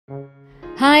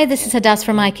Hi, this is Hadas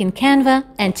from Canva,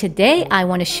 and today I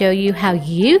want to show you how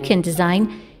you can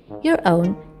design your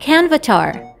own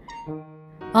CANVATAR.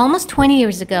 Almost 20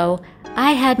 years ago,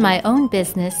 I had my own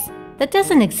business that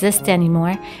doesn't exist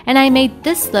anymore, and I made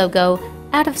this logo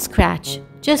out of scratch,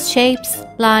 just shapes,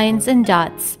 lines, and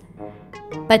dots.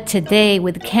 But today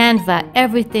with Canva,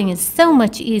 everything is so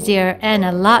much easier and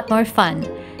a lot more fun.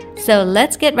 So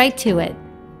let's get right to it.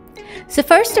 So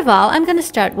first of all, I'm going to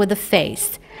start with the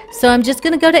face. So I'm just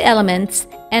going to go to Elements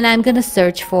and I'm going to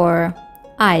search for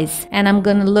eyes. And I'm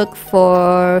going to look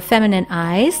for feminine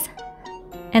eyes.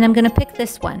 And I'm going to pick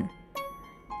this one.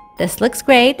 This looks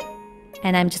great.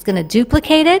 And I'm just going to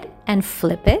duplicate it and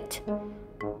flip it.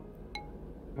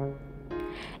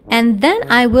 And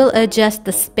then I will adjust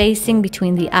the spacing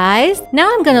between the eyes.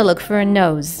 Now I'm going to look for a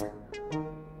nose.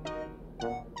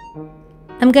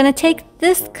 I'm going to take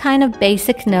this kind of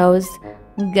basic nose.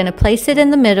 I'm going to place it in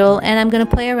the middle and I'm going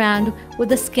to play around with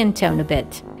the skin tone a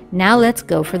bit. Now let's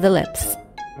go for the lips.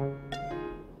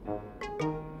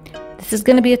 This is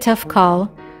going to be a tough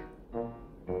call.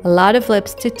 A lot of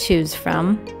lips to choose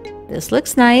from. This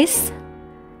looks nice.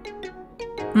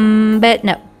 But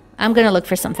no, I'm going to look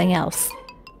for something else.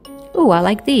 Ooh, I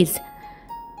like these.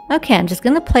 Okay, I'm just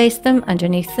going to place them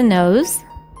underneath the nose.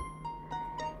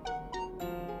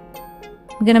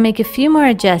 I'm going to make a few more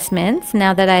adjustments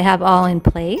now that I have all in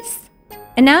place.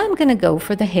 And now I'm going to go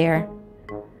for the hair.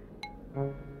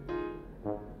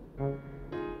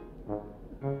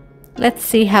 Let's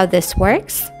see how this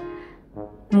works.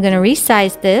 I'm going to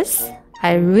resize this.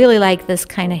 I really like this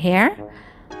kind of hair.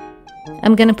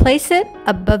 I'm going to place it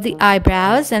above the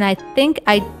eyebrows, and I think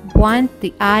I want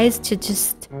the eyes to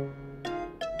just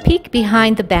peek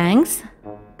behind the bangs.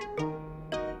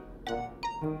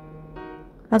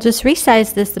 I'll just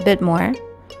resize this a bit more.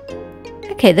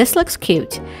 Okay, this looks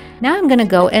cute. Now I'm going to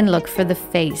go and look for the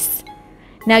face.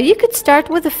 Now you could start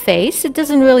with the face. It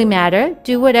doesn't really matter.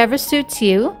 Do whatever suits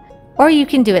you, or you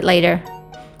can do it later.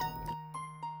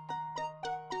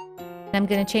 I'm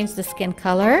going to change the skin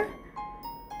color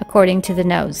according to the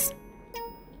nose.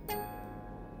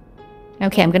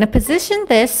 Okay, I'm going to position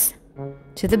this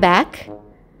to the back.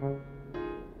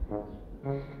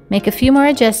 Make a few more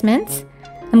adjustments.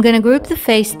 I'm going to group the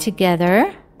face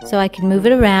together so I can move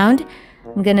it around.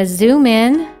 I'm going to zoom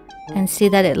in and see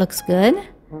that it looks good.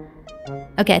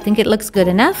 Okay, I think it looks good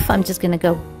enough. I'm just going to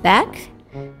go back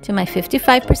to my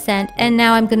 55%, and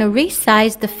now I'm going to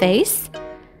resize the face.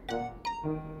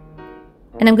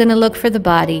 And I'm going to look for the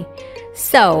body.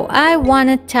 So I want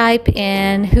to type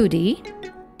in hoodie.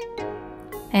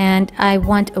 And I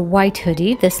want a white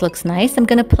hoodie. This looks nice. I'm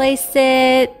going to place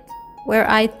it where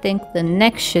I think the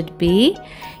neck should be.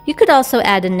 You could also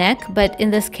add a neck, but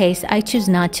in this case I choose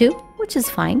not to, which is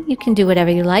fine. You can do whatever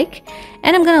you like.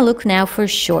 And I'm going to look now for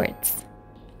shorts.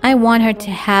 I want her to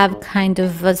have kind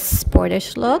of a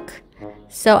sportish look.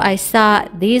 So I saw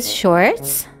these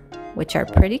shorts, which are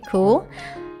pretty cool.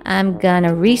 I'm going to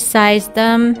resize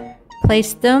them,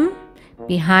 place them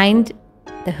behind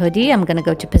the hoodie. I'm going to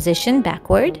go to position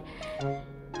backward.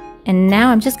 And now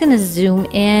I'm just going to zoom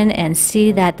in and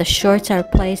see that the shorts are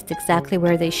placed exactly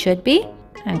where they should be.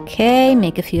 Okay,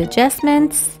 make a few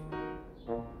adjustments.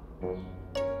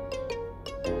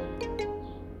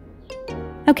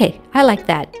 Okay, I like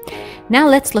that. Now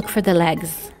let's look for the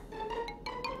legs.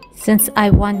 Since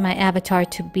I want my avatar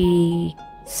to be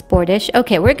sportish.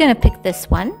 Okay, we're going to pick this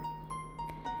one.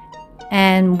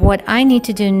 And what I need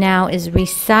to do now is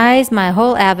resize my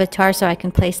whole avatar so I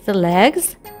can place the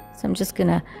legs. So I'm just going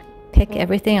to pick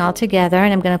everything all together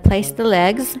and I'm going to place the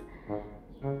legs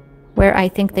where I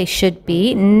think they should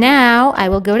be. Now I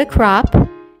will go to crop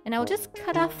and I will just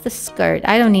cut off the skirt.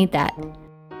 I don't need that.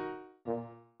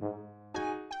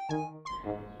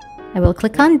 I will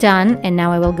click on done, and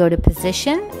now I will go to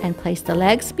position and place the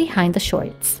legs behind the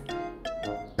shorts.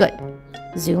 Good.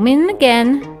 Zoom in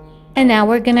again, and now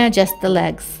we're going to adjust the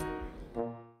legs.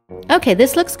 Okay,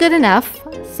 this looks good enough.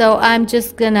 So I'm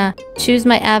just going to choose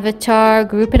my avatar,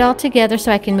 group it all together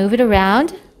so I can move it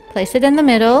around, place it in the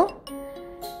middle.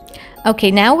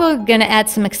 Okay, now we're going to add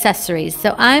some accessories.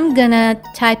 So I'm going to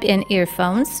type in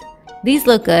earphones. These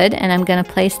look good, and I'm going to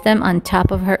place them on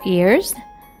top of her ears.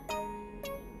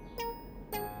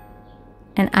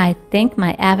 And I think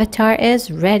my avatar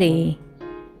is ready.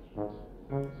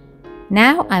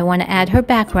 Now I want to add her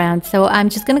background, so I'm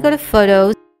just going to go to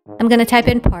photos. I'm going to type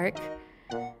in park,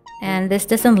 and this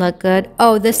doesn't look good.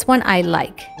 Oh, this one I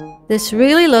like. This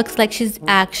really looks like she's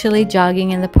actually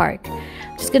jogging in the park.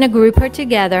 I'm just going to group her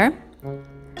together,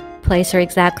 place her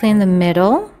exactly in the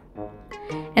middle,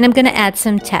 and I'm going to add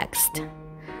some text.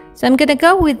 So I'm going to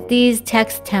go with these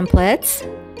text templates.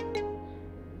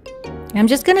 I'm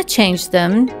just gonna change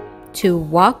them to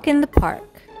walk in the park.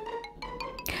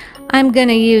 I'm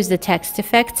gonna use the text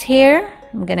effects here.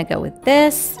 I'm gonna go with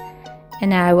this,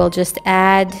 and I will just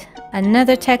add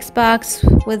another text box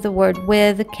with the word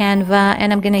with Canva,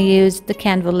 and I'm gonna use the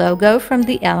Canva logo from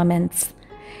the elements.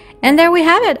 And there we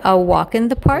have it, a walk in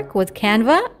the park with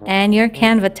Canva and your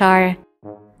CANVATAR.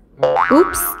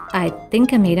 Oops, I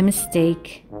think I made a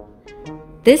mistake.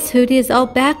 This hoodie is all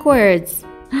backwards.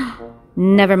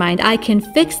 Never mind, I can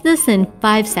fix this in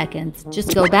 5 seconds.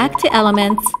 Just go back to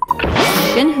elements,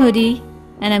 type in hoodie,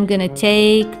 and I'm gonna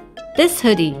take this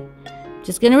hoodie.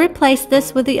 Just gonna replace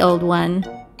this with the old one.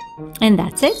 And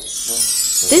that's it.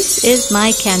 This is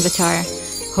my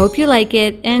CANVATAR. Hope you like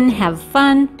it and have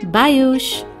fun.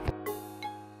 Bye-oosh.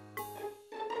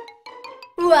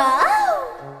 Wow!